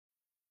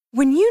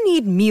When you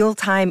need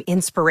mealtime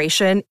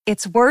inspiration,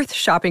 it's worth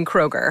shopping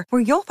Kroger,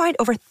 where you'll find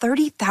over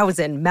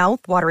 30,000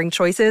 mouth-watering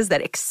choices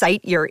that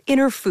excite your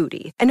inner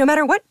foodie. And no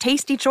matter what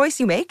tasty choice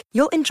you make,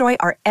 you'll enjoy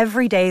our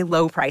everyday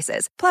low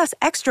prices, plus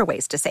extra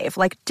ways to save,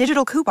 like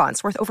digital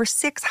coupons worth over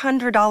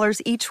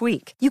 $600 each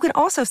week. You can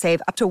also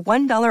save up to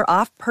 $1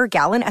 off per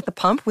gallon at the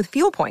pump with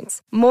fuel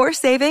points. More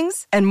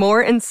savings and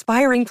more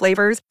inspiring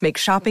flavors make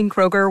shopping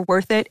Kroger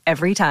worth it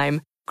every time.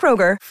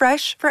 Kroger,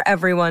 fresh for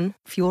everyone.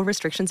 Fuel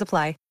restrictions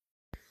apply.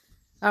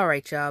 All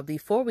right, y'all.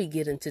 Before we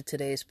get into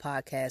today's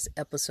podcast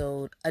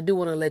episode, I do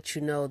want to let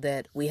you know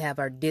that we have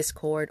our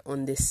Discord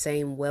on this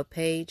same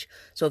webpage.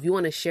 So if you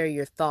want to share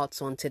your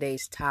thoughts on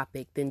today's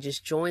topic, then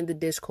just join the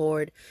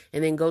Discord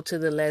and then go to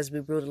the Let's Be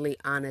Brutally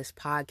Honest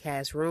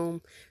podcast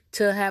room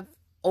to have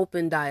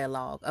open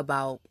dialogue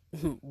about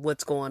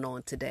what's going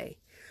on today.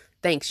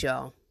 Thanks,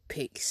 y'all.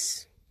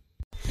 Peace.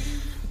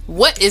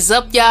 What is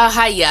up, y'all?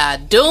 How y'all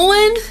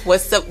doing?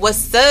 What's up?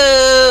 What's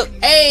up?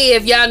 Hey,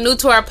 if y'all new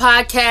to our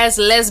podcast,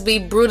 Let's Be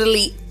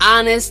Brutally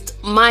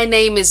Honest, my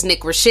name is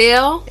Nick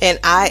Rochelle. And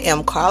I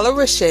am Carla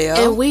Rochelle.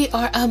 And we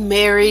are a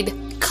married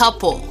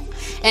couple.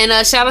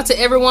 And shout out to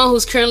everyone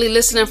who's currently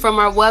listening from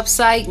our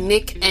website,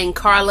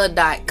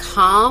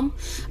 nickandcarla.com.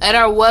 At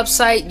our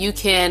website, you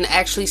can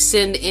actually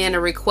send in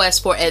a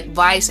request for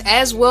advice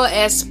as well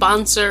as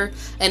sponsor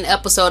an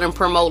episode and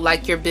promote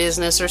like your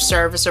business or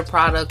service or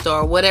product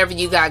or whatever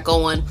you got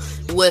going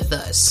with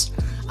us.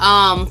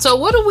 So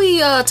what are we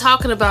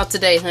talking about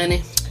today,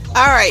 honey?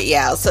 All right,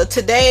 y'all. So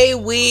today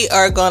we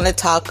are going to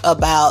talk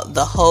about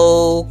the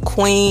whole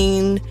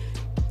Queen,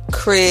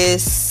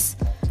 Chris...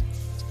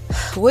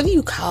 What do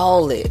you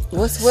call it?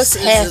 What's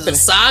happening? Is it a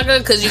saga?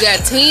 Because you got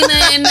Tina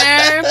in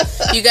there.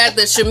 You got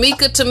the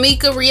Shamika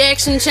Tamika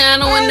reaction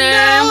channel in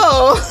there.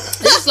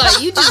 It's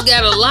like you just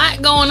got a lot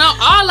going on.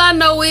 All I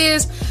know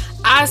is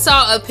I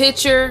saw a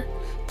picture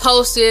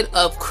posted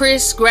of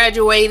Chris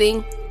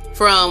graduating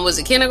from, was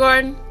it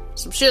kindergarten?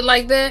 Some shit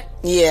like that.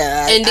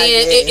 Yeah. And then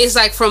it's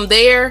like from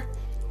there,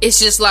 it's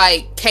just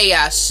like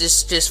chaos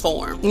just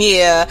formed.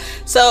 Yeah.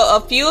 So a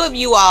few of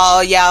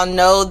y'all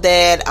know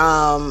that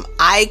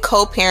I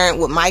co-parent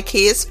with my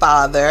kid's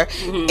father,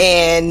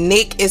 and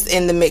Nick is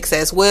in the mix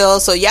as well.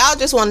 So y'all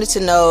just wanted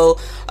to know,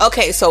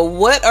 okay, so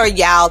what are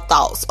y'all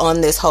thoughts on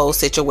this whole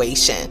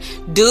situation?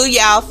 Do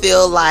y'all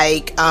feel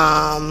like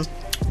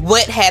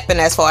what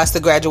happened as far as the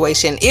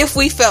graduation, if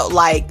we felt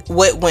like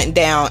what went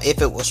down,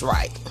 if it was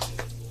right?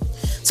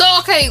 So,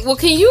 okay, well,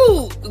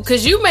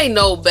 because you may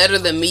know better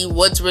than me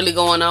what's really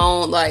going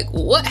on, like,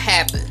 what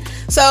happened?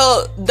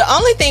 So, the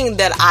only thing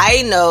that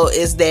I know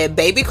is that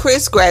baby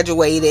Chris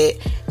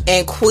graduated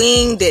and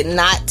Queen did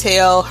not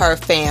tell her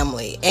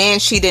family, and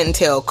she didn't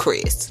tell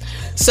Chris.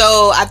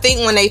 So, I think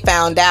when they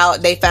found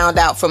out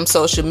from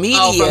social media.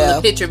 Oh, from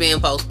the picture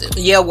being posted.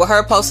 Yeah, with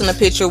her posting a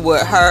picture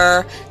with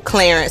her,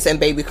 Clarence, and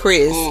baby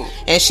Chris.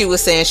 And she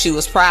was saying she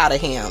was proud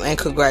of him and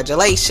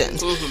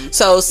congratulations.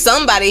 So,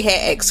 somebody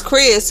had asked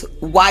Chris,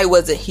 why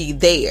wasn't he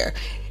there?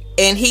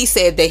 And he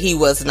said that he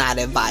was not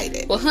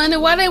invited. Well, honey,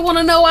 why they want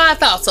to know our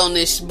thoughts on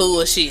this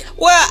bullshit?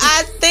 Well,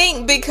 I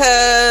think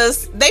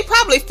because they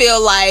probably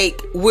feel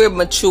like we're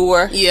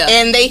mature. Yeah.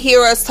 And they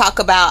hear us talk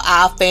about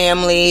our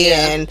family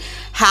and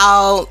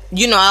how,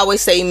 I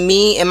always say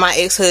me and my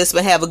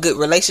ex-husband have a good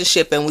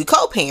relationship and we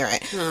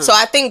co-parent. So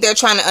I think they're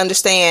trying to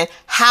understand,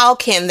 how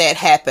can that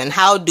happen?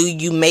 How do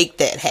you make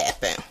that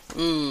happen?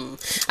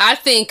 I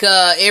think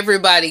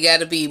everybody got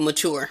to be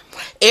mature.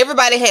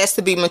 Everybody has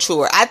to be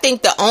mature. I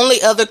think the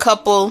only other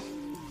couple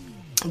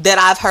that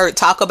I've heard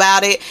talk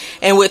about it,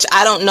 in which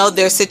I don't know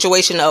their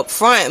situation up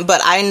front,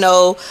 but I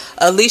know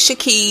Alicia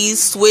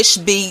Keys, Swish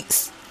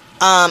Beats,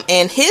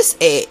 and his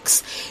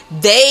ex,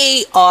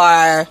 they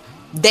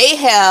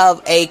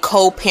have a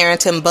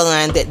co-parenting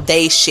bond that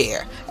they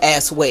share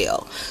as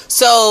well.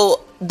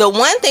 So the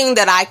one thing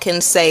that I can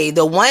say,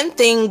 the one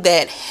thing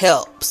that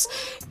helps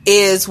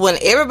is when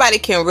everybody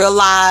can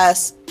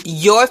realize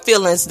your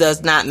feelings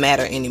does not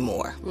matter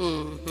anymore.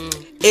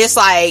 It's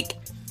like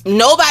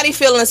nobody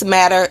feelings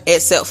matter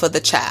except for the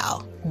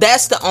child.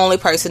 That's the only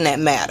person that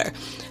matter.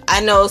 I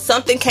know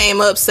something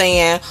came up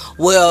saying,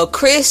 well,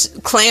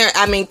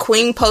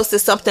 Queen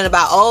posted something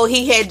about,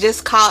 he had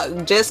just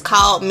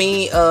called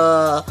me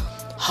a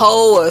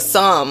hoe or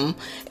something.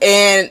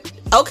 And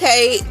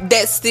okay,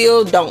 that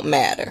still don't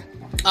matter.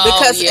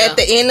 Because at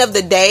the end of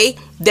the day,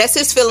 that's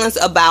his feelings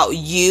about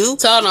you.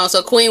 So hold on.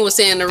 So Queen was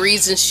saying the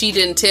reason she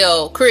didn't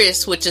tell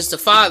Chris, which is the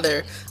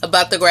father,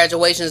 about the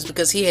graduation is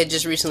because he had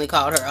just recently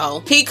called her a hoe.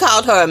 He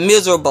called her a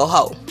miserable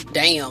hoe.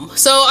 Damn.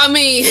 So, I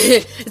mean,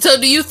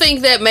 so do you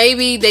think that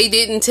maybe they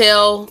didn't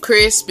tell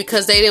Chris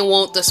because they didn't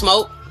want the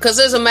smoke? Because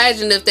just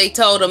imagine if they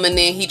told him and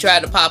then he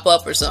tried to pop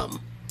up or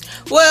something.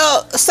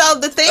 Well, so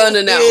the thing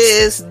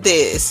is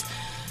this.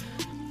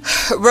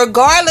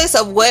 Regardless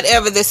of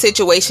whatever the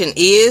situation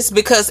is,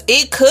 because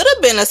it could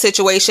have been a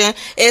situation,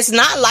 it's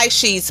not like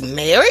she's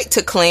married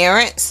to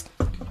Clarence,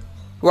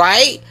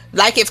 right?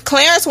 Like, if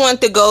Clarence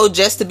wanted to go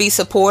just to be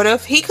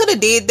supportive, he could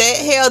have did that.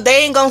 Hell,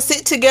 they ain't gonna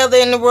sit together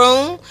in the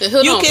room.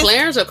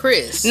 Clarence or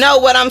Chris? No,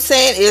 what I'm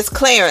saying is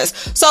Clarence.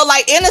 So,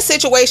 like, in a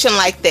situation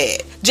like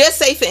that, just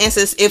say, for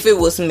instance, if it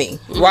was me,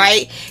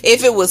 right?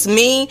 If it was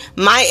me,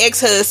 my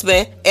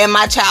ex-husband, and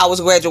my child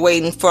was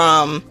graduating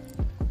from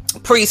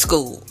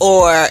preschool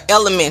or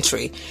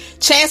elementary,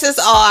 chances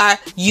are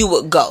you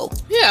would go.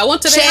 Yeah, I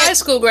went to the high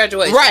school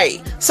graduation.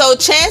 Right. So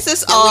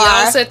chances are we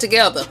all sat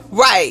together.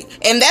 Right.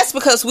 And that's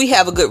because we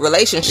have a good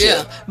relationship.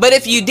 Yeah. But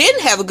if you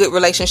didn't have a good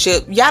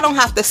relationship, y'all don't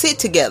have to sit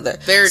together.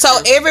 Very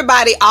so true.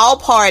 Everybody, all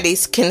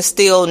parties can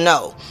still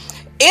know.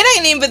 It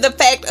ain't even the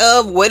fact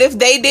of what if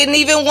they didn't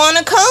even want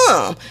to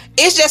come.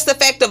 It's just the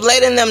fact of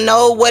letting them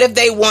know what if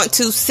they want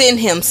to send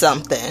him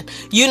something.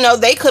 You know,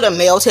 they could have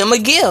mailed him a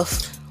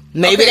gift.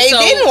 Maybe they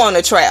didn't want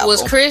to travel.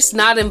 Was Chris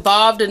not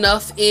involved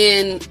enough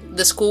in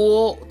the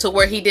school to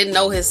where he didn't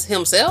know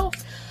himself?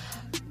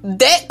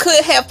 That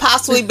could have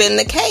possibly been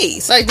the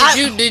case. Like,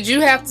 did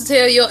you have to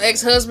tell your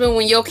ex-husband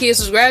when your kids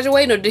was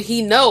graduating, or did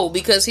he know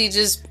because he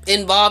just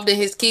involved in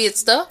his kids'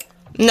 stuff?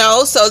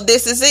 No, so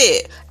this is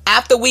it.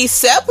 After we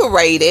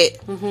separated,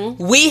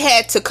 we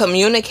had to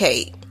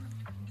communicate.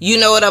 You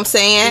know what I'm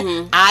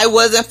saying? I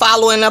wasn't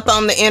following up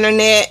on the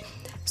internet.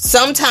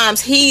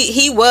 Sometimes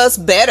he was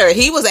better.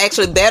 He was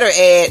actually better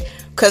at,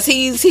 because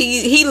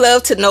he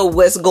loved to know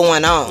what's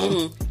going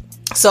on.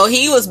 So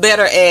he was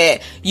better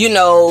at, you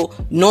know,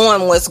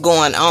 knowing what's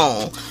going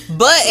on.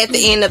 But at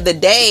the end of the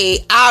day,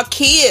 our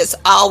kids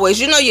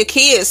always, you know, your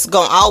kids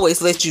gonna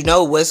always let you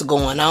know what's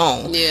going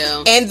on.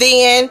 Yeah. And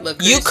then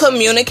you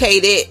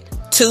communicate it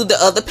to the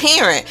other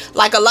parent.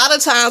 Like, a lot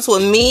of times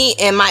when me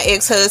and my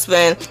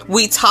ex-husband,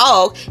 we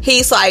talk,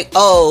 he's like,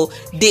 oh,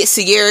 did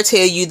Sierra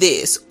tell you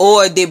this?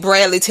 Or did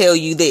Bradley tell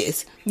you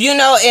this? You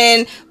know,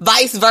 and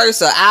vice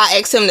versa. I'll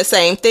ask him the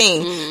same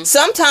thing.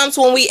 Sometimes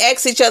when we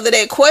ask each other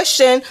that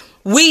question,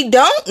 we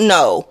don't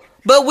know.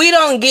 But we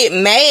don't get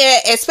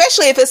mad,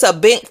 especially if it's a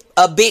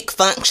big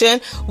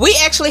function. We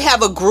actually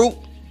have a group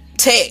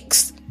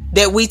text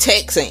that we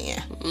text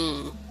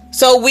in.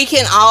 So we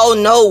can all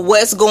know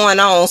what's going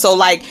on. So,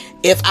 like,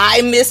 if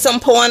I miss some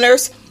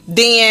pointers,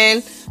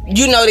 then,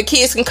 you know, the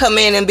kids can come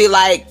in and be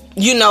like,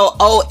 you know,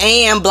 oh,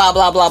 and blah,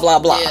 blah, blah, blah,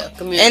 blah. Yeah,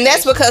 and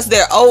that's because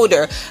they're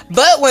older.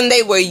 But when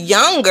they were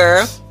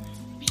younger,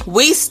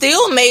 we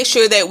still made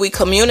sure that we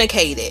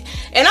communicated.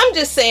 And I'm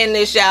just saying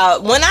this,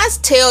 y'all. When I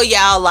tell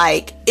y'all,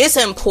 like, it's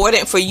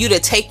important for you to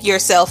take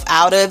yourself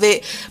out of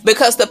it,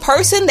 because the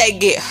person that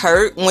get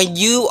hurt when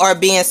you are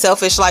being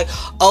selfish, like,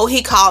 oh,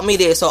 he called me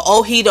this, or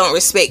oh, he don't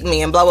respect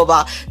me, and blah, blah,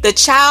 blah. The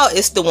child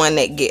is the one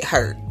that get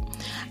hurt.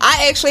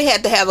 I actually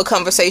had to have a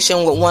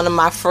conversation with one of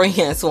my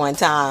friends one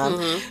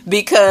time,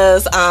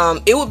 because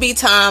it would be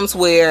times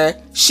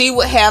where she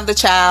would have the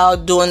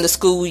child during the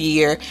school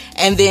year,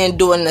 and then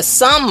during the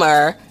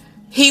summer,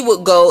 he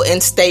would go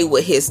and stay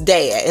with his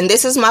dad. And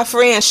this is my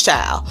friend's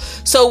child.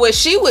 So what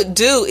she would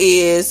do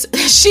is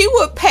she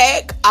would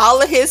pack all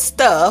of his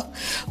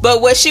stuff, but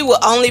what she would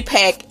only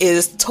pack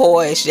is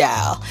toys,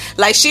 y'all.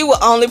 Like, she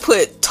would only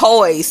put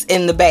toys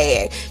in the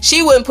bag.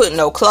 She wouldn't put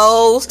no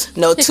clothes,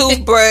 no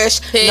toothbrush,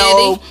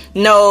 no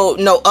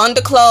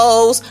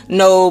underclothes,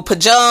 no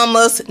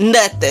pajamas,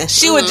 nothing.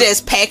 She would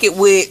just pack it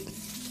with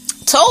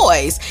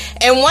toys.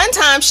 And one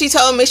time she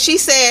told me, she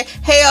said,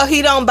 hell,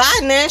 he don't buy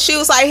nothing. She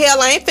was like, hell,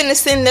 I ain't finna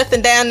send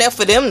nothing down there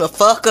for them to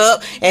fuck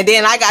up, and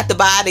then I got to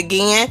buy it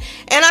again.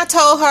 And I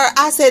told her,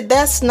 I said,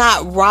 that's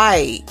not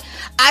right.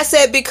 I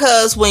said,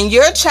 because when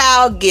your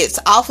child gets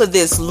off of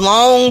this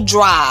long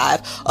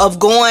drive of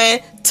going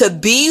to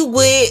be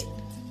with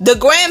the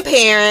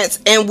grandparents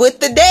and with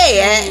the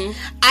dad,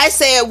 I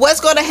said, what's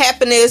going to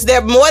happen is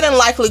they're more than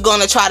likely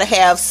going to try to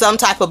have some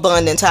type of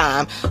bonding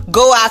time,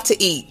 go out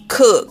to eat,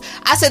 cook.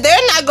 I said,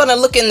 they're not going to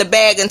look in the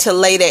bag until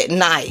late at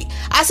night.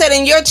 I said,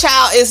 and your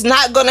child is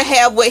not going to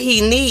have what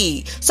he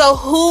needs. So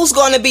who's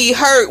going to be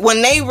hurt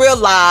when they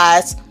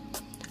realize,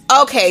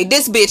 okay,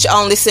 this bitch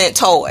only sent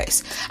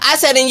toys? I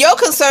said, and your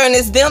concern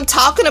is them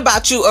talking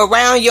about you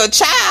around your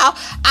child.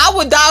 I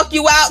would dog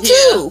you out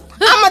too.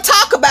 I'm gonna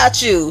talk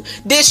about you,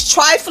 this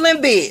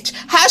trifling bitch.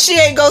 How she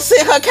ain't gonna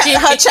send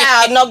her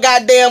child no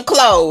goddamn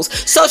clothes?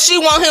 So she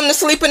want him to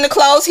sleep in the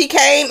clothes he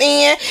came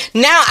in.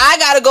 Now I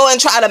gotta go and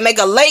try to make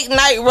a late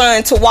night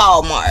run to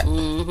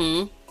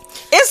Walmart.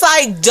 It's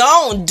like,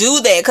 don't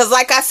do that. Because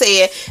like I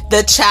said,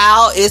 the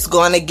child is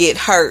going to get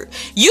hurt.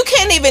 You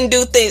can't even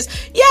do things.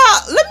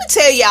 Y'all, let me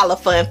tell y'all a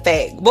fun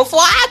fact. Before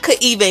I could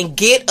even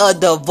get a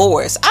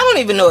divorce, I don't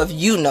even know if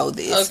you know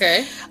this.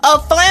 Okay. A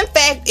fun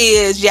fact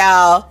is,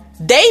 y'all,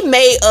 they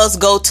made us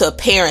go to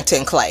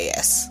parenting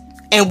class.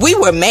 And we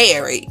were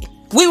married.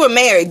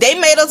 They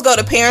made us go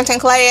to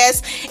parenting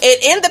class.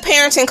 And in the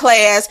parenting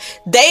class,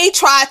 they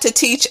tried to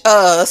teach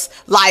us,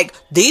 like,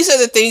 these are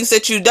the things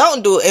that you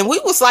don't do. And we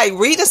was like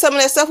reading some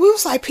of that stuff. We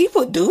was like,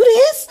 people do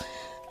this?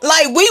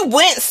 Like, we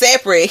went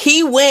separate.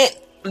 He went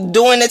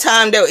during the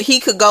time that he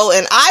could go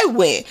and I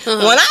went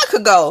when I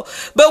could go.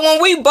 But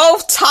when we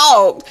both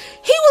talked,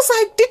 he was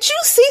like, did you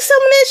see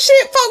some of that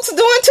shit folks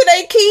doing to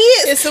their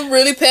kids? It's some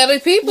really petty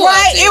people.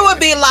 Right. It would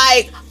be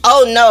like,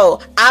 oh no,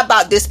 I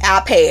bought this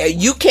iPad.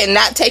 You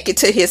cannot take it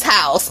to his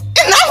house.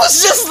 And I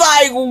was just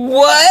like,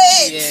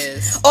 what?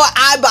 Yes. Or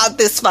I bought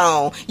this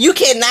phone. You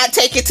cannot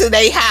take it to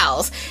their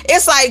house.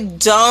 It's like,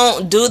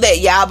 don't do that,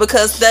 y'all,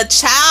 because the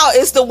child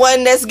is the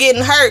one that's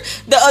getting hurt.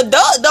 The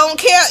adult don't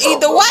care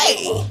either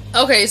way.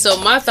 Okay, so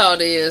my thought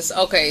is,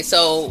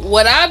 so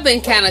what I've been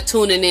kind of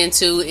tuning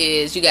into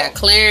is you got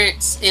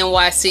Clarence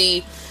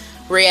NYC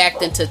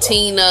reacting to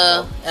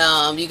Tina.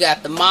 You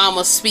got the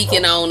mama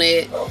speaking on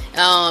it.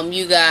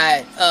 You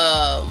got,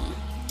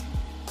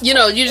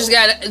 you just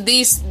got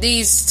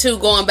these two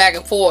going back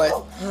and forth.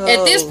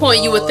 At this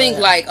point, you would think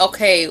like,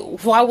 okay,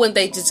 why wouldn't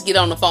they just get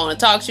on the phone and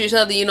talk to each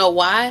other? You know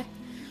why?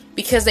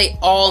 Because they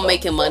all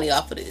making money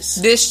off of this.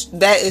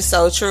 That is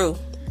so true.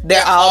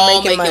 They're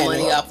all making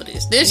money off of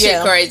this. This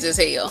shit crazy as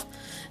hell.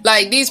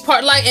 Like these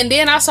and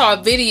then I saw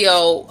a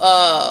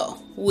video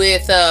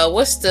with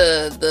what's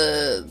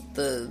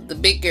the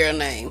big girl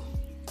name?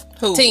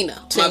 Who?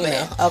 Tina. My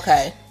bad.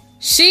 Okay.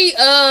 She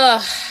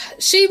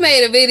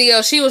made a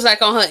video. She was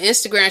like on her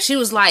Instagram. She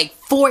was like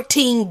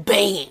 14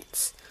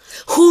 bands.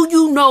 Who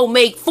you know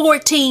make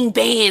 14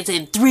 bands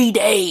in 3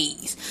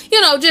 days?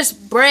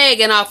 Just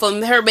bragging off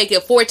of her making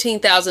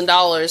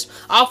 $14,000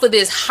 off of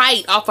this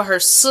height, off of her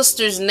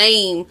sister's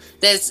name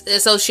that's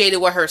associated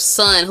with her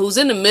son, who's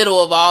in the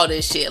middle of all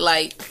this shit.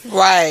 Like,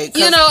 right?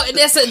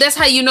 That's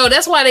how you know.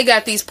 That's why they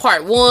got these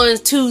part 1,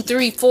 2,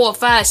 3, 4,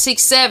 5,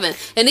 6, 7,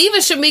 and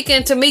even Shamika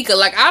and Tamika.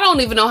 Like, I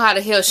don't even know how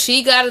the hell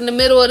she got in the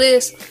middle of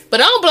this,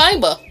 but I don't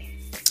blame her.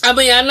 I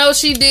mean, I know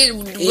she was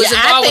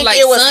involved with like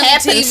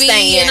Sunny TV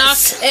and all.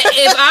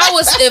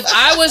 If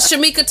I was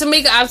Shamika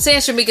Tamika, I'm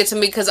saying Shamika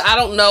Tamika because I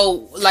don't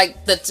know like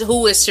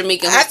who is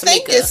Shamika. I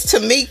think it's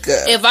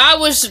Tamika. If I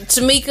was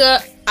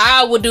Tamika,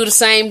 I would do the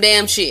same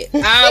damn shit.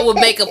 I would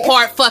make a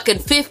part fucking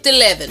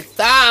 511.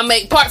 I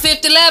make part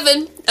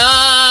 511.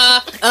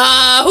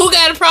 Who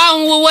got a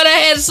problem with what I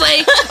had to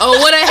say or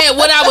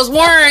what I was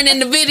wearing in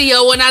the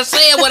video when I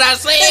said what I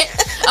said?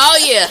 Oh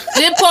yeah,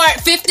 this part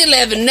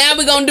 5011. Now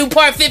we're gonna do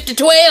part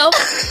 5012.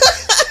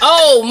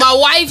 Oh, my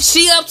wife,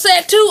 she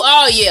upset too.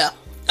 Oh yeah.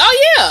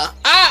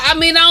 I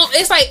mean,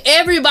 it's like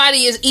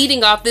everybody is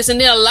eating off this, and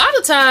then a lot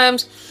of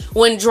times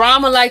when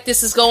drama like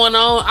this is going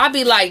on, I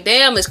be like,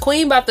 damn, is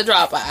Queen about to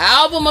drop an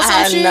album or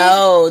some shit? I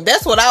know.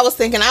 That's what I was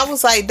thinking. I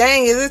was like,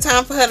 dang, is it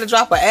time for her to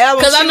drop an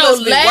album? Because I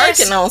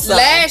know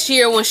last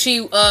year when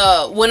she,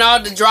 when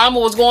all the drama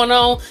was going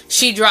on,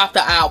 she dropped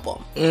the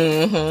album.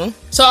 Mm-hmm.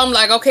 So I'm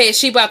like, okay, is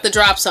she about to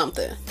drop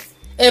something?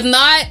 If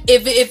not,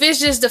 if it's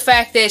just the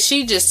fact that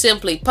she just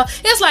simply...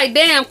 It's like,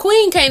 damn,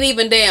 Queen can't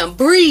even damn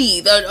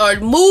breathe or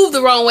move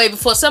the wrong way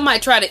before somebody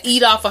try to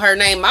eat off of her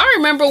name. I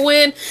remember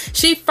when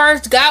she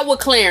first got with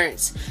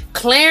Clarence.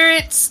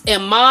 Clarence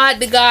and Mod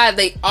the God,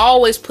 they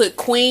always put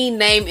Queen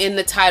name in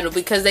the title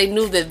because they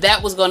knew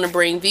that was going to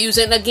bring views.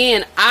 And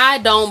again, I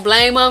don't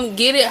blame them.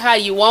 Get it how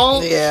you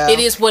want. Yeah. It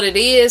is what it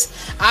is.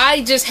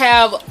 I just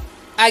have...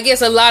 I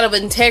guess a lot of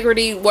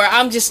integrity where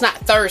I'm just not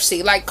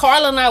thirsty. Like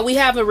Carla and I, we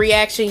have a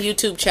reaction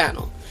YouTube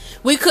channel.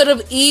 We could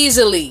have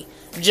easily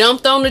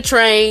jumped on the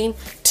train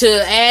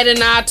to add in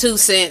our 2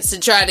 cents to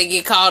try to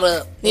get caught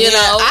up. You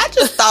know, I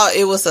just thought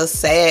it was a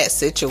sad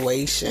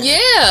situation.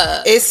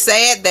 Yeah. It's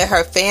sad that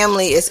her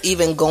family is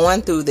even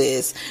going through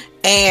this.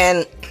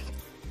 And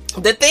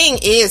the thing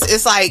is,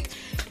 it's like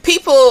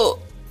people...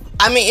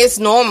 I mean, it's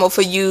normal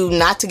for you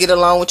not to get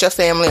along with your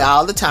family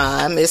all the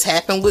time. It's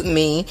happened with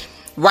me.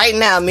 Right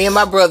now, me and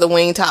my brother,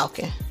 we ain't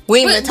talking. We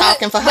ain't been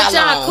talking for how long?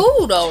 But y'all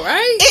cool though,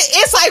 right?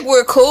 It's like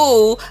we're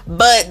cool,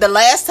 but the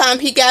last time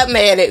he got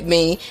mad at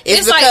me,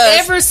 it's like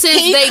ever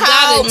since they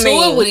got into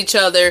it with each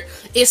other,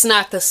 it's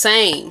not the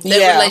same.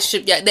 That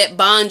relationship, that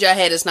bond y'all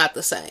had is not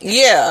the same.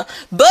 Yeah,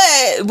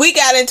 but we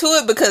got into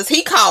it because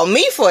he called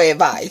me for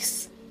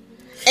advice,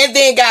 and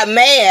then got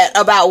mad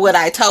about what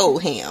I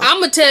told him. I'm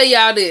gonna tell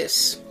y'all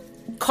this: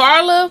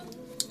 Carla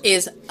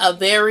is a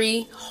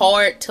very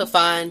hard to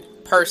find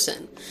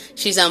person.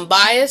 She's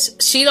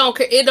unbiased. She don't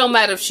care. It don't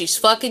matter if she's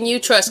fucking you.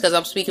 Trust, because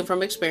I'm speaking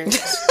from experience.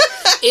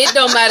 It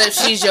don't matter if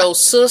she's your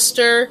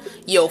sister,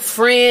 your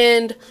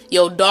friend,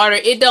 your daughter.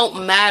 It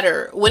don't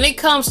matter. When it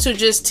comes to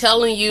just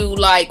telling you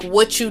like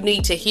what you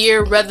need to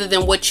hear rather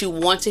than what you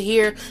want to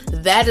hear,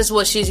 that is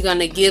what she's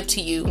gonna give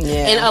to you.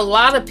 Yeah. And a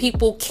lot of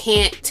people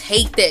can't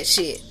take that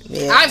shit.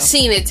 Yeah. I've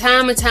seen it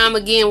time and time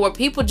again where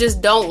people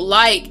just don't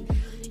like,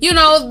 you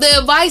know, the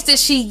advice that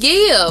she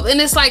give. And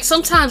it's like,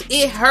 sometimes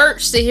it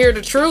hurts to hear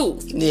the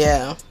truth.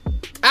 Yeah.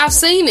 I've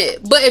seen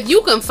it. But if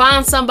you can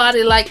find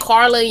somebody like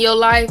Carla in your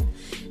life,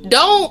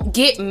 don't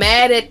get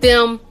mad at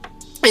them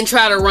and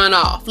try to run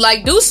off.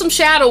 Like, do some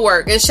shadow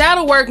work. And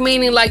shadow work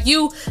meaning like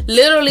you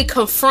literally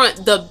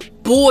confront the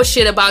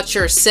bullshit about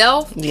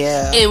yourself.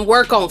 Yeah. And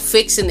work on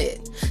fixing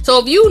it. So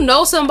if you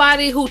know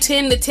somebody who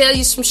tend to tell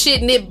you some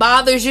shit and it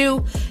bothers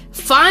you,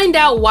 find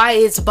out why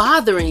it's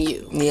bothering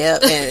you. Yeah,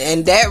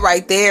 and that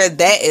right there,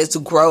 that is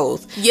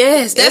growth.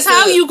 Yes, that's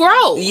how you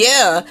grow.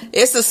 Yeah,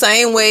 it's the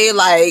same way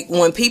like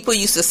when people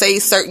used to say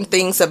certain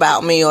things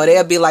about me, or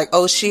they'll be like,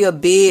 oh, she a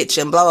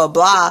bitch and blah, blah,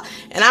 blah.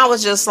 And I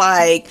was just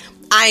like,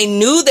 I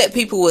knew that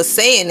people were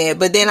saying it,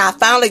 but then I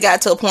finally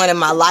got to a point in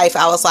my life,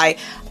 I was like,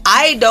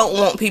 I don't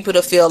want people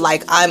to feel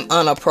like I'm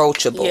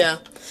unapproachable. Yeah.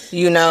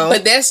 You know?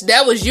 But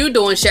that was you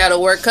doing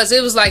shadow work, because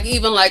it was like,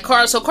 even like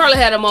Carla. So Carla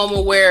had a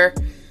moment where,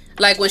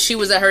 like when she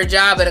was at her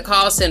job at a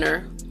call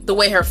center, the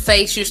way her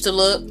face used to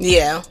look.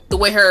 Yeah. The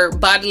way her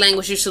body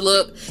language used to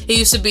look. It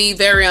used to be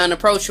very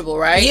unapproachable,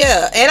 right?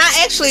 Yeah. And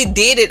I actually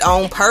did it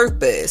on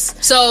purpose.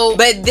 So.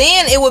 But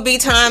then it would be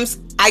times,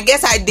 I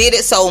guess I did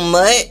it so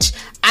much,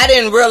 I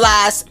didn't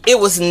realize it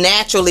was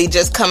naturally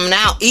just coming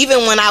out,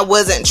 even when I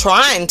wasn't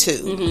trying to.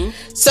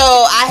 Mm-hmm. So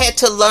I had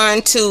to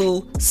learn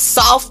to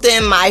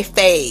soften my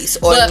face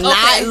or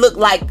not look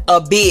like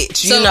a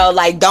bitch, you know,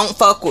 like don't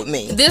fuck with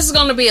me. This is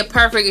going to be a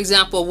perfect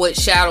example of what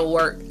shadow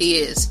work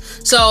is.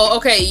 So,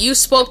 okay, you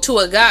spoke to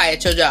a guy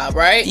at your job,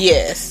 right?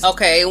 Yes.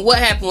 Okay, what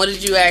happened? What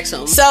did you ask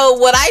him? So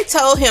what I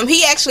told him,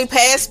 he actually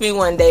passed me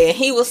one day and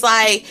he was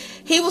like,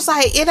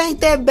 it ain't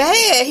that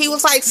bad. He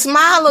was like,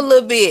 smile a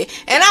little bit.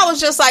 And I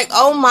was just like,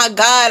 oh my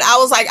God. I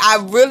was like,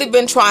 I've really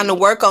been trying to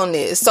work on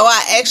this. So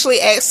I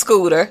actually asked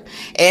Scooter,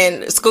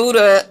 and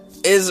Scooter,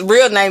 his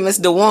real name is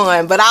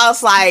DeJuan, but I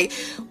was like,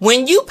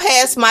 when you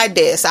pass my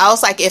desk, I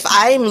was like, if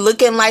I'm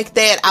looking like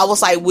that, I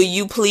was like, will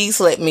you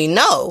please let me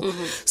know?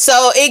 Mm-hmm.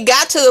 So it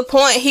got to the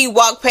point, he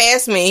walked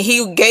past me,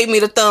 he gave me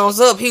the thumbs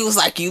up, he was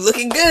like, you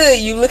looking good,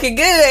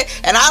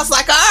 and I was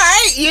like, all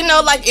right, you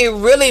know, like it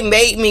really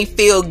made me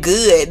feel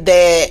good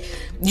that,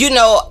 you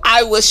know,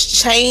 I was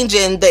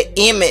changing the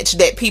image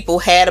that people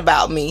had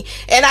about me.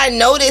 And I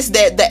noticed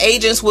that the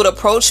agents would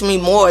approach me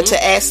more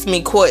to ask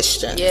me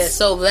questions. Yeah,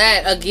 so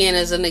that, again,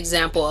 is an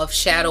example of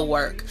shadow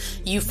work.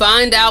 You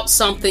find out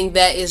something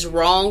that is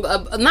wrong,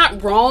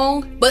 not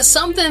wrong, but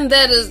something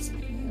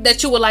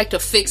that you would like to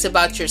fix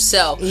about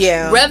yourself.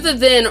 Yeah. Rather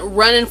than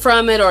running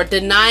from it or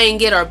denying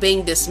it or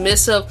being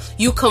dismissive,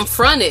 you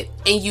confront it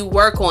and you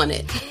work on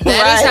it.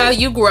 That is how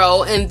you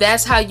grow, and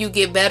that's how you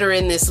get better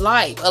in this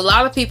life. A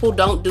lot of people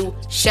don't do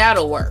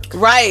shadow work.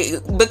 Right.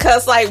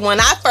 Because like when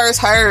I first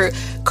heard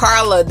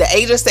Carla, the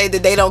agents say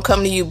that they don't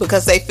come to you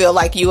because they feel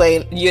like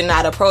you're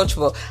not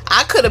approachable.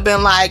 I could have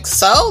been like,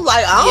 so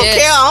like I don't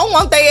care. I don't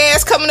want their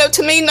ass coming up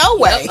to me no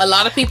way. Yep, a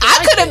lot of people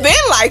I could have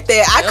been like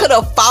that. Yep. I could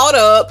have fought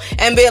up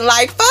and been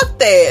like, fuck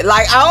that.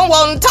 Like I don't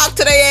want to talk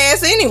to their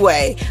ass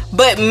anyway.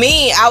 But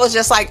me, I was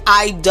just like,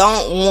 I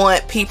don't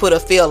want people to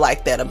feel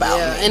like that about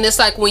me. And it's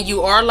like when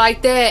you are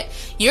like that,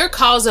 you're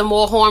causing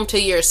more harm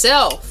to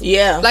yourself.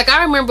 Yeah. Like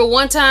I remember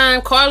one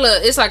time, Carla,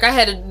 it's like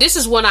this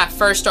is when I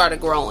first started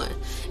growing.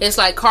 It's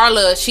like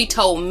Carla, she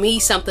told me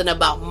something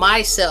about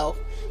myself,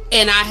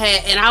 and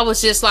I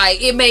was just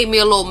like, it made me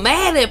a little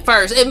mad at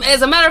first. And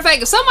as a matter of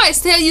fact, if somebody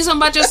tell you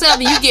something about yourself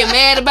and you get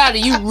mad about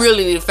it, you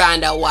really need to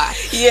find out why.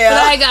 Yeah.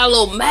 But I got a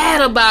little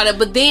mad about it,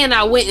 but then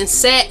I went and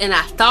sat and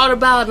I thought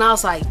about it, and I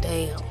was like,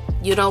 damn,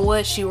 you know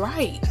what? She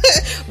right.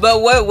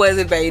 But what was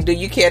it, babe? Do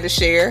you care to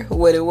share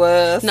what it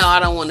was? No, I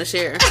don't want to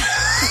share.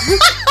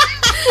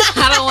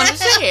 I don't want to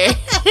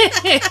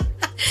share.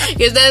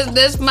 Because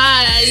that's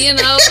my, you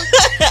know.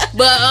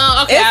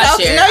 But, okay, I'll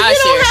share. No, you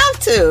don't have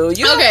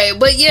to. Okay,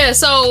 but yeah,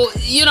 so,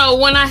 you know,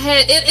 when I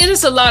had, it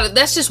is a lot of,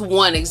 that's just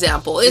one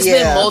example. It's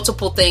been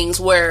multiple things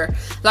where,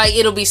 like,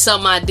 it'll be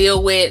something I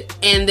deal with,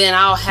 and then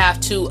I'll have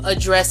to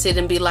address it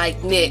and be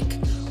like, Nick,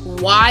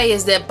 why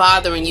is that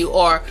bothering you?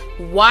 Or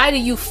why do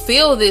you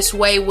feel this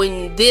way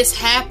when this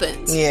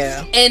happens?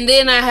 Yeah. And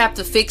then I have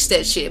to fix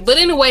that shit. But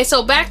anyway,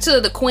 so back to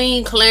the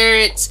Queen,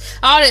 Clarence,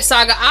 all that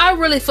saga. I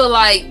really feel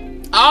like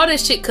all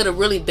this shit could have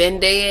really been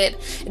dead.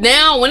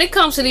 Now, when it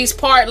comes to these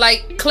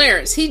like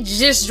Clarence, he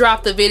just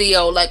dropped the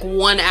video like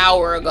 1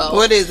 hour ago.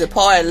 What is it?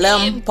 Part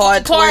 11?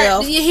 Part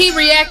 12? He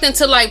reacting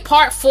to like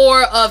part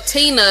 4 of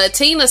Tina.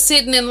 Tina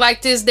sitting in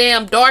like this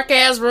damn dark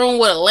ass room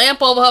with a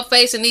lamp over her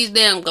face and these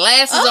damn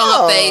glasses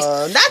on her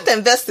face. Not the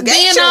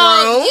investigation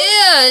room.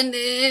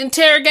 Yeah,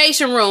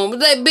 interrogation room.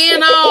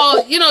 Being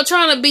all, you know,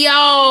 trying to be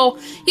all,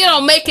 you know,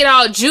 make it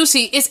all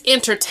juicy. It's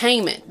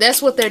entertainment. That's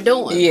what they're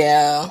doing.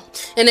 Yeah.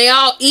 And they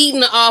all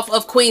eating off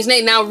of Queen's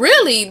name. Now,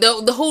 really,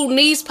 the who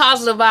needs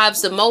positive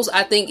vibes the most,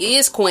 I think,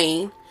 is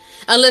Queen.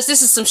 Unless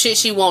this is some shit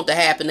she want to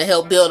happen to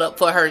help build up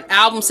for her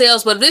album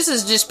sales. But this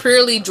is just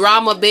purely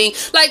drama being...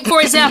 Like,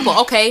 for example,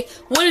 okay,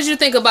 what did you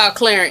think about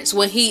Clarence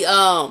when he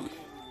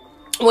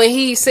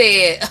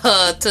said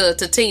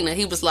to Tina,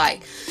 he was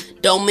like,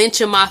 don't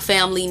mention my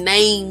family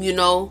name, you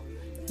know.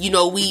 You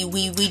know, we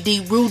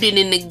de-rooted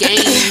in the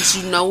games,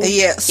 you know.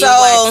 Yeah, so...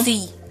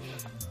 NYC.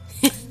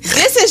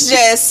 This is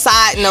just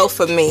side note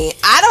for me.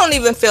 I don't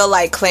even feel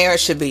like Clarence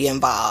should be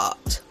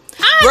involved.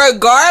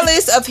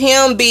 Regardless of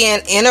him being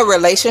in a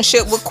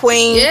relationship with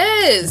Queen,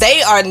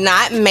 they are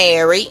not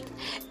married.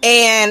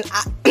 And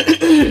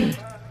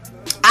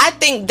I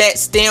think that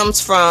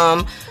stems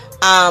from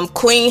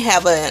Queen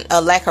have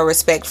a lack of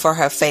respect for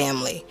her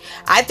family.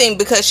 I think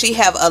because she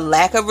have a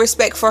lack of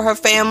respect for her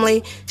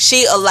family,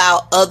 she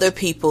allow other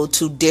people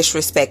to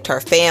disrespect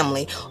her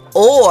family.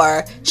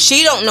 Or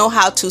she don't know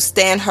how to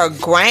stand her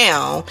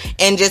ground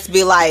and just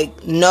be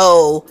like,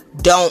 no,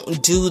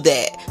 don't do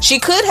that. She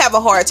could have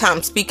a hard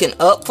time speaking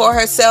up for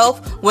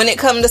herself when it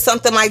comes to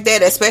something like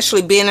that,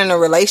 especially being in a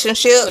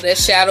relationship. So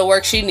that's shadow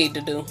work she need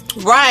to do.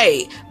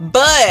 Right.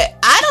 But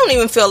I don't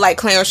even feel like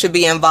Clarence should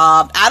be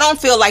involved. I don't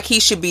feel like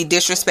he should be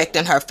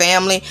disrespecting her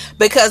family,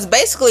 because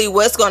basically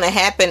what's going to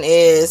happen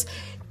is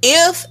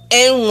if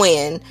and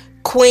when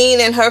Queen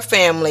and her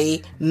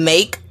family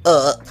make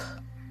up,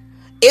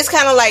 it's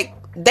kind of like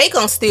they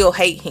gonna still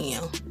hate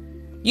him.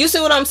 You see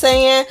what I'm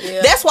saying?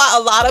 Yeah. That's why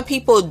a lot of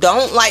people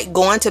don't like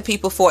going to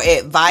people for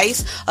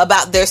advice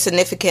about their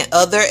significant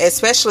other,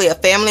 especially a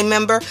family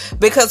member,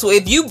 because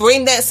if you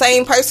bring that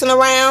same person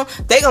around,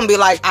 they're gonna be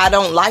like, I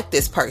don't like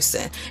this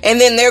person,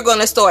 and then they're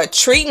gonna start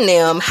treating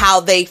them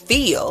how they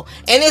feel,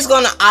 and it's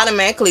gonna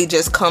automatically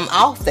just come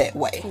off that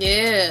way.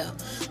 Yeah.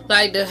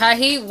 Like,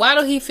 why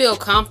do he feel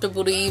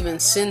comfortable to even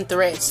send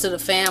threats to the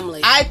family?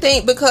 I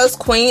think because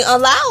Queen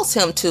allows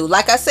him to.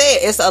 Like I said,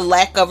 it's a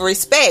lack of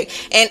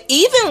respect. And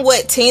even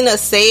what Tina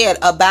said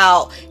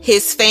about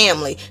his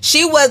family,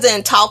 she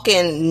wasn't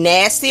talking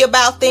nasty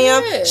about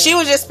them. Yeah. She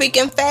was just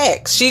speaking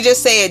facts. She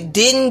just said,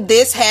 didn't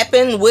this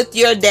happen with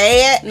your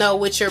dad? No,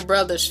 with your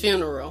brother's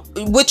funeral.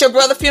 With your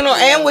brother's funeral,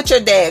 yeah. And with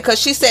your dad.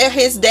 Because she said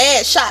his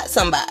dad shot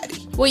somebody.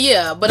 Well,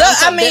 yeah, but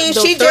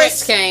the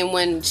threats came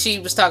when she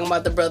was talking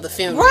about the brother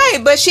funeral. Right,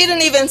 but she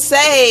didn't even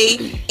say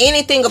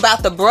anything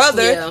about the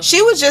brother. Yeah.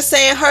 She was just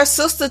saying her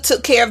sister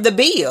took care of the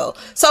bill.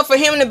 So for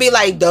him to be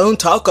like, don't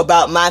talk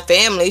about my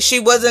family, she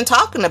wasn't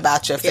talking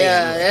about your family.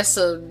 Yeah, that's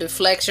a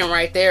deflection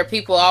right there.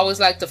 People always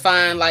like to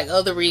find like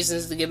other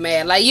reasons to get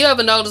mad. Like, you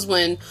ever notice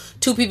when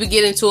two people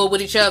get into it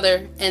with each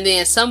other and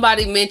then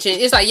somebody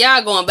mentioned, it's like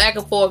y'all going back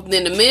and forth, and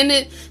then the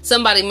minute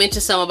somebody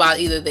mentions something about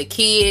either the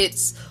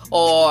kids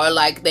or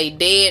like they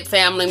dead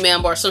family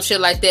member or some shit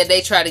like that,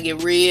 they try to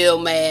get real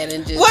mad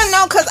and just... Well,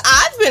 no, because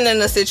I've been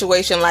in a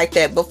situation like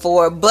that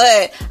before,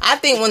 but I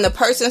think when the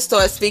person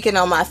starts speaking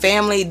on my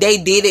family, they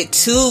did it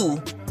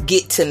to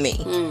get to me.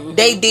 Mm-hmm.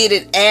 They did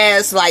it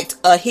as like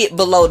a hit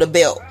below the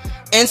belt.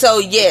 And so,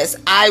 yes,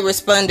 I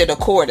responded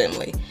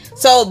accordingly.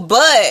 So,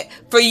 but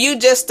for you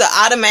just to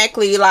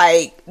automatically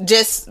like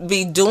just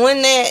be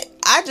doing that,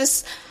 I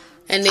just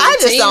Tina,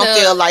 don't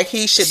feel like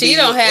he should be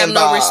involved. She don't have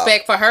no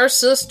respect for her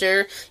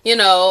sister. You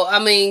know, I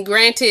mean,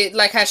 granted,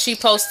 like how she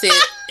posted,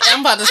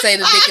 I'm about to say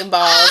the dick and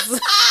balls.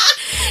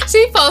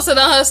 She posted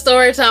on her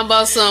story talking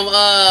about some,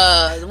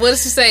 what did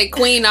she say?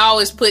 Queen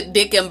always put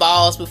dick and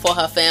balls before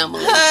her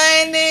family.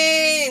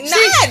 Honey,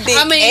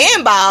 not dick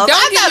and balls.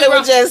 I thought it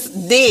was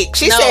just dick.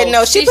 She said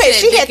no. She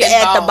had to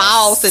add the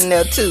balls in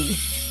there too.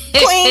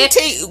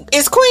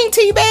 Is Queen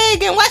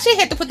teabagging? Why she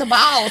had to put the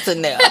balls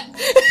in there?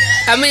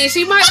 I mean,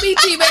 she might be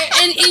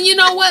teabagging, and you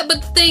know what?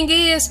 But the thing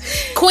is,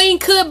 Queen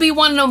could be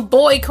one of them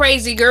boy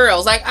crazy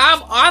girls. Like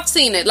I've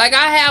seen it. Like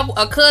I have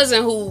a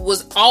cousin who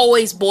was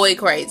always boy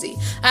crazy.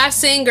 I've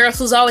seen girls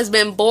who's always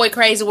been boy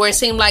crazy, where it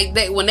seemed like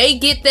that when they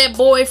get that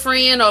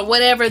boyfriend or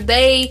whatever,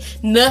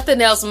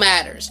 nothing else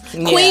matters.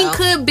 Yeah. Queen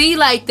could be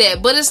like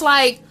that, but it's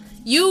like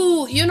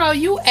you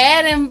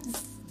adding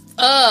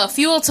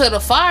fuel to the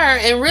fire,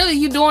 and really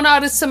you doing all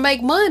this to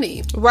make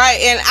money, right?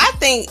 And I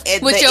think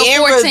with the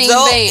end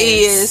result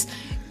is,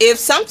 if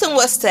something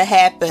was to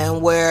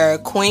happen where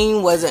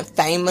Queen wasn't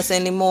famous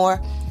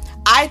anymore,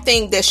 I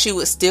think that she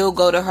would still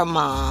go to her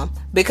mom,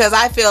 because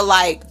I feel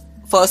like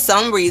for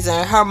some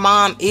reason her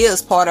mom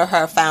is part of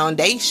her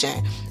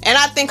foundation, and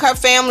I think her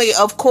family,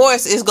 of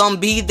course, is gonna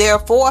be there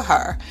for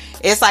her.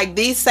 It's like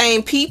these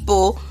same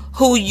people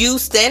who you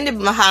standing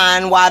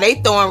behind while they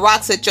throwing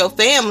rocks at your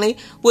family,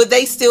 would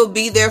they still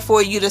be there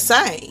for you the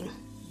same?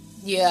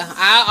 Yeah,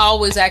 I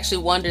always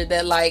actually wondered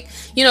that, like,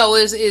 you know,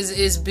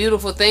 is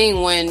beautiful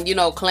thing when, you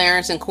know,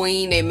 Clarence and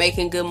Queen, they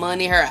making good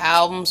money, her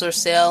albums are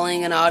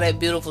selling and all that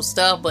beautiful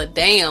stuff, but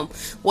damn,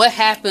 what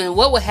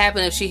would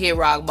happen if she hit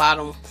rock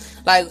bottom?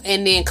 Like,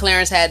 and then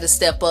Clarence had to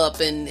step up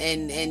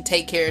and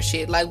take care of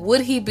shit. Like, would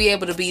he be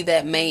able to be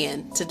that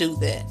man to do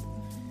that?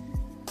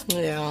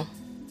 Yeah.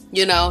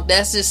 You know,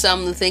 that's just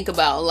something to think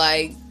about.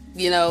 Like,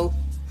 you know,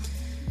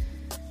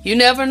 you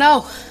never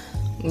know.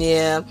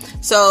 Yeah.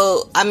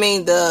 So, I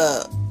mean,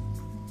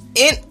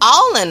 in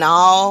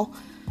all,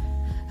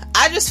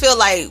 I just feel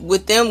like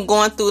with them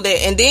going through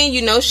that, and then,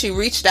 you know, she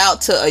reached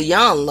out to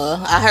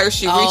Iyanla. I heard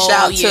she reached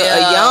out to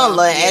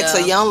Iyanla and asked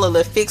Iyanla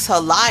to fix her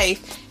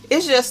life.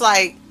 It's just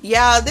like,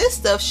 y'all, this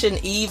stuff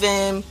shouldn't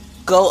even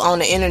go on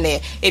the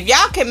internet. If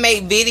y'all can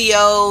make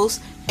videos,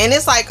 and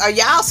it's like, are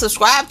y'all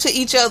subscribed to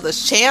each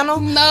other's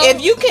channel? No.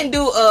 If you can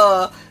do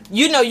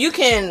you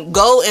can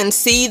go and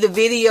see the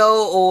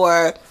video,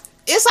 or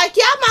it's like,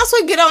 y'all might as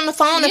well get on the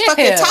phone and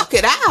fucking talk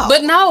it out.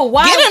 But no,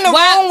 why get in the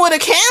room with a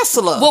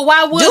counselor? Well,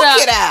 why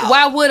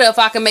would if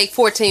I can make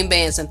 14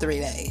 bands in 3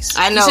 days?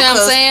 I know. You see what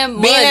I'm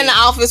saying? Being in the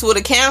office with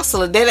a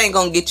counselor, that ain't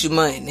gonna get you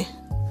money.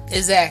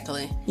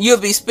 Exactly.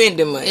 You'll be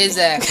spending money.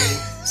 Exactly.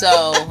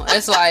 So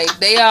it's like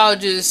they all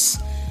just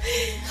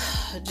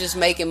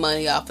making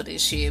money off of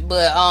this shit.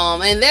 But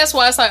and that's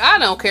why it's like I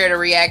don't care to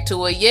react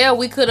to it. Yeah,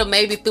 we could have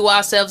maybe threw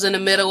ourselves in the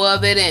middle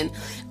of it and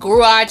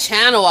grew our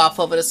channel off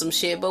of it or some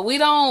shit, but we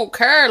don't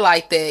care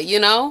like that, you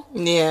know?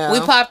 Yeah.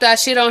 We popped our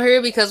shit on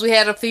here because we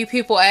had a few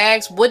people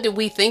ask what did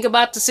we think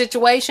about the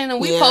situation,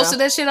 and we posted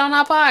that shit on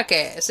our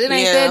podcast. It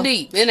ain't that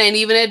deep. It ain't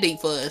even that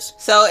deep for us.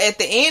 So at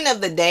the end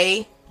of the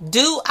day,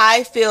 do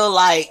I feel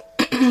like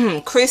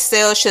Chris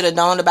Sail should have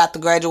known about the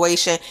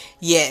graduation?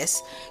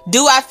 Yes.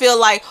 Do I feel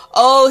like,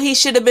 oh, he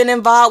should have been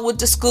involved with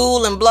the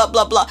school and blah,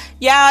 blah, blah?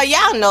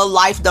 Y'all know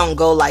life don't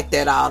go like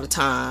that all the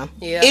time.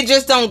 Yeah. It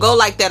just don't go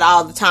like that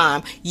all the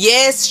time.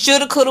 Yes,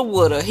 shoulda, coulda,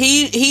 woulda.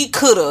 He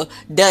coulda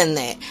done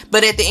that.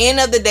 But at the end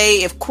of the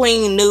day, if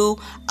Queen knew,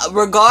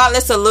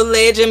 regardless of Lil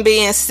Legend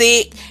being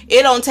sick,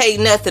 it don't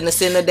take nothing to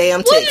send a damn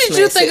text message. What did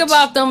you think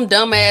about them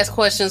dumbass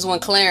questions when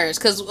Clarence,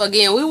 because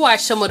again, we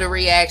watched some of the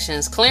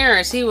reactions.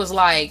 Clarence, he was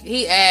like,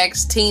 he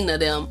asked Tina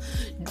them,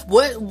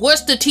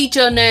 what's the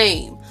teacher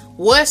name?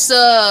 What's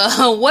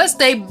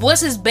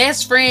his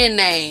best friend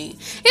name?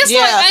 It's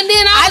like, and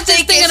then I was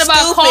just thinking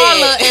about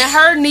Carla and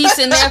her niece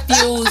and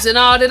nephews and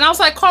all that. And I was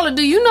like, Carla,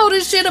 do you know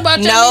this shit about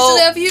your niece and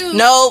nephews?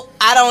 No,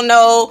 I don't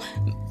know.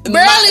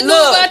 Barely knew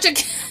about your.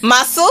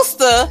 My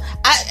sister,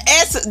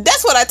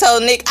 that's what I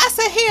told Nick. I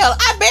said, hell,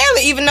 I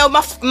barely even know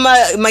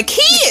my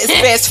kid's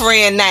best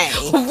friend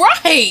name.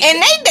 Right.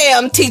 And they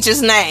damn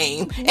teacher's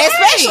name. Right.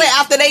 Especially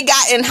after they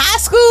got in high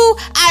school,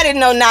 I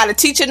didn't know not a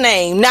teacher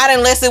name. Not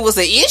unless it was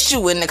an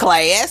issue in the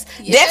class.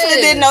 Yes.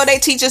 Definitely didn't know their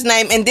teacher's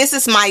name. And this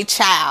is my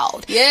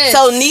child. Yes.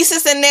 So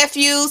nieces and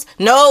nephews,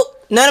 nope.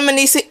 None of my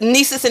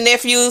nieces and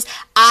nephews,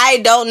 I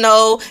don't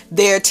know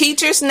their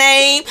teacher's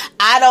name.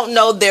 I don't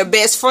know their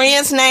best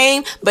friend's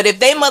name. But if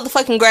they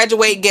motherfucking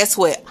graduate, guess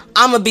what?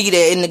 I'm going to be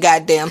there in the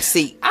goddamn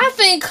seat. I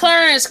think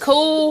Clarence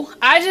cool.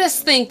 I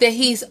just think that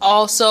he's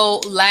also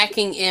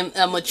lacking in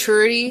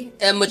maturity.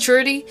 I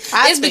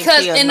think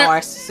he's a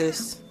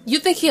narcissist. You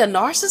think he a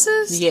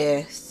narcissist?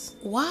 Yes.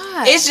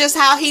 Why? It's just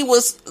how he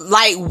was,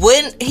 like,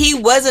 when he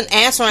wasn't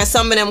answering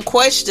some of them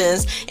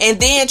questions and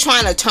then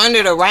trying to turn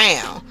it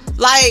around.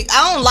 Like,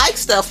 I don't like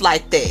stuff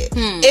like that.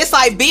 It's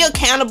like, be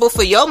accountable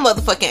for your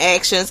motherfucking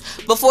actions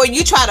before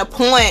you try to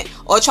point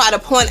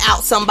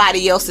out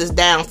somebody else's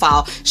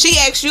downfall. She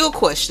asked you a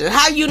question.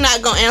 How you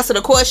not gonna answer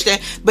the question,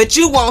 but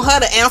you want her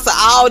to answer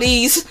all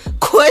these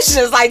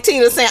questions like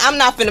Tina saying, I'm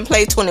not finna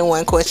play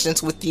 21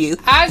 questions with you.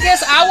 I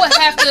guess I would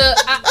have to,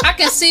 I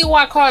can see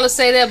why Carla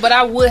say that, but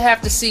I would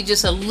have to see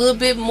just a little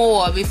bit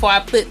more before I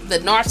put the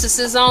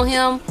narcissist on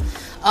him.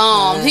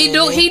 He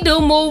do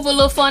move a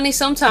little funny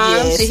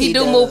sometimes. Yes, he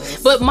do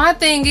move. But my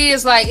thing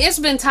is, like, it's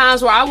been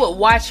times where I would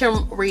watch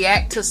him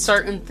react to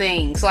certain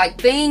things,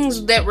 like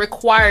things that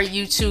require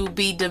you to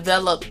be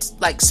developed,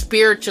 like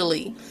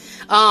spiritually,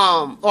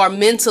 or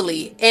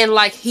mentally, and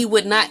like he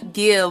would not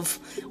give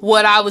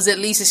what I was at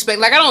least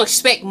expect. Like, I don't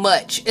expect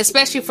much,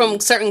 especially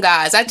from certain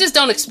guys. I just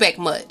don't expect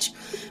much.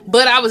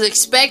 But I was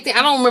expecting.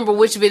 I don't remember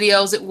which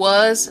videos it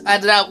was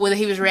when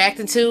he was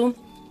reacting to.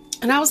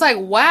 And I was like,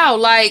 wow,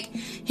 like,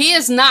 he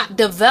is not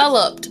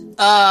developed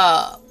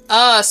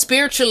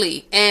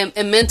spiritually and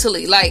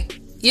mentally. Like,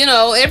 you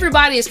know,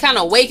 everybody is kind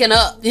of waking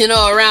up, you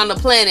know, around the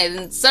planet.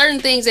 And certain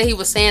things that he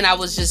was saying, I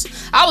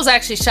was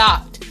actually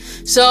shocked.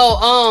 So,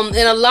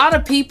 and a lot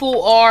of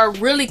people are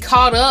really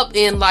caught up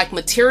in, like,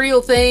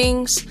 material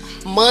things,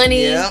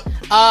 money,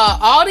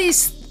 all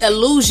these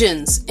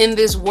illusions in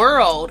this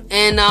world,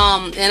 and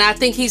I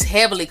think he's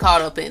heavily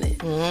caught up in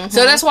it.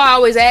 So that's why I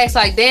always ask,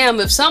 like,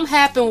 damn, if something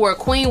happened where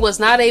Queen was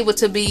not able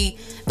to be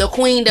the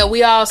queen that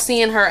we all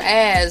seeing her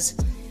as,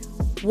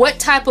 what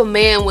type of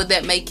man would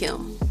that make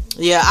him?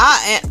 Yeah,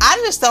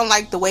 I just don't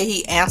like the way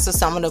he answers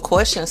some of the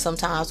questions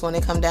sometimes when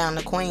it come down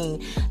to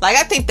Queen. Like,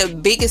 I think the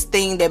biggest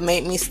thing that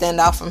made me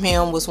stand out from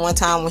him was one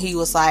time when he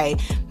was like,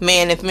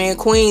 man, if me and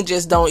Queen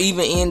just don't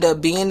even end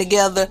up being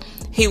together,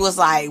 he was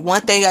like,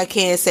 one thing I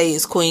can say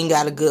is Queen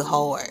got a good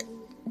heart.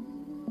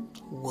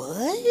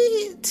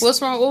 What?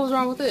 What's wrong? What was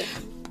wrong with it?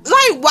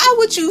 Like, why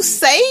would you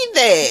say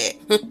that?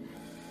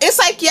 It's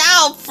like,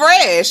 y'all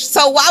fresh.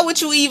 So why would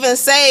you even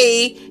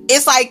say,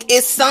 it's like,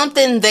 it's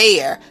something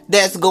there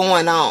that's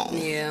going on.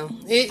 Yeah,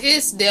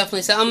 it's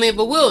definitely so. I mean,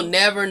 but we'll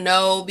never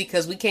know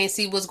because we can't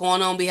see what's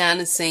going on behind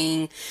the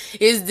scene.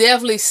 It's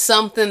definitely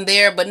something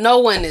there, but no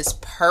one is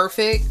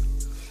perfect.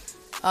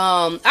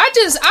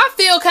 I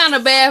feel kind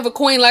of bad for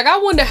Queen. Like, I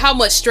wonder how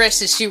much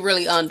stress is she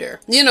really under,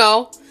 you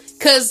know?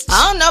 Cause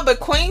I don't know, but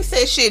Queen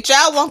said, shit,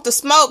 y'all want the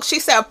smoke? She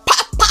said,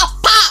 pop,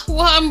 pop, pop. Well,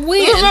 I'm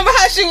weird. You remember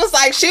how she was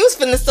like, she was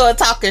finna start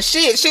talking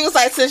shit. She was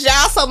like, since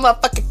y'all so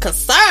motherfucking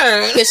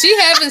concerned. Cause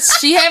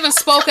she haven't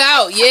spoke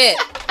out yet.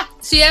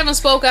 She haven't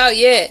spoke out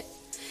yet.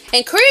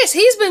 And Chris,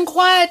 he's been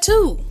quiet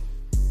too.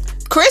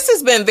 Chris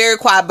has been very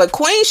quiet, but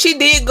Queen, she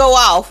did go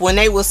off when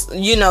they was,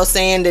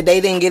 saying that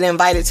they didn't get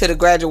invited to the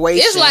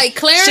graduation. It's like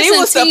Clarence she and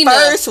was Tina. The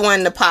first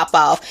one to pop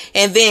off,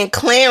 and then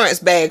Clarence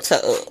bagged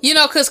her up.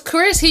 Because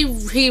Chris, he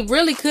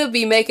really could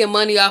be making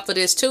money off of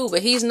this too,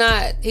 but he's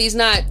not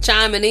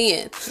chiming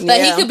in.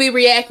 Like he could be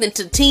reacting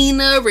to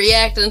Tina,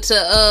 reacting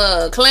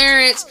to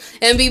Clarence,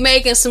 and be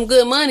making some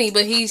good money,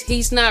 but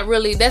he's not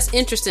really. That's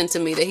interesting to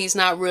me that he's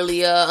not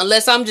really.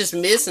 Unless I'm just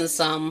missing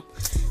something.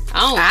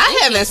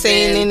 I haven't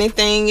seen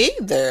anything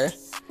either.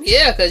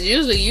 Yeah, because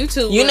usually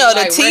YouTube,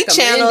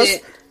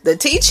 the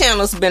T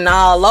channel's been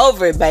all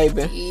over it,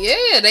 baby.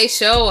 Yeah, they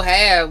sure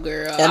have,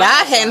 girl. And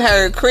I hadn't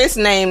heard Chris'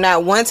 name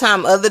not one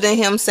time other than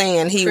him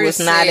saying he was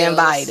not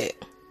invited.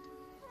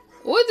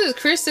 What does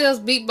Chris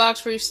Sales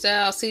beatbox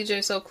freestyle?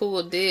 CJ So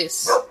Cool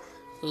diss.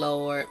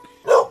 Lord.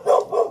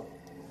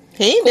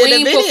 He did Queen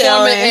a video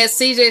performing at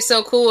CJ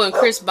So Cool and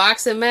Chris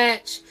boxing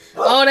match.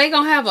 Oh, they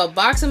gonna have a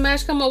boxing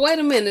match? Come on, wait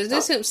a minute. Is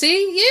this him?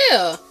 See?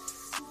 Yeah.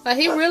 Like,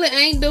 he really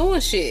ain't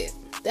doing shit.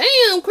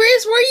 Damn,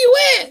 Chris, where you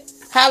at?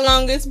 How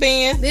long it's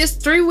been? It's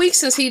 3 weeks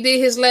since he did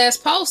his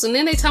last post. And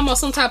then they talking about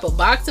some type of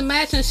boxing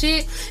match and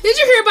shit. Did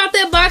you hear about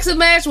that boxing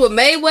match with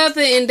Mayweather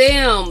and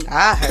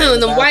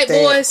them white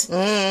boys?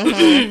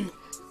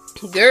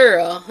 Mm-hmm.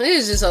 Girl,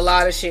 there's just a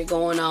lot of shit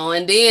going on.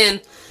 And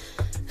then,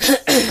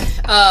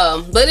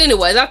 but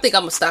anyways, I think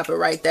I'm gonna stop it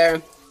right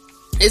there.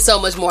 It's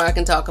so much more I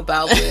can talk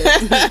about.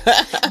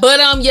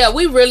 But yeah,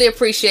 we really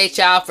appreciate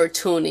y'all for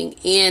tuning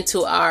in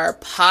to our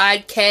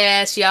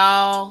podcast,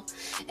 y'all.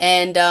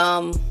 And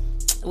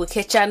we'll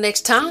catch y'all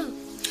next time.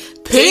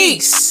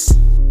 Peace.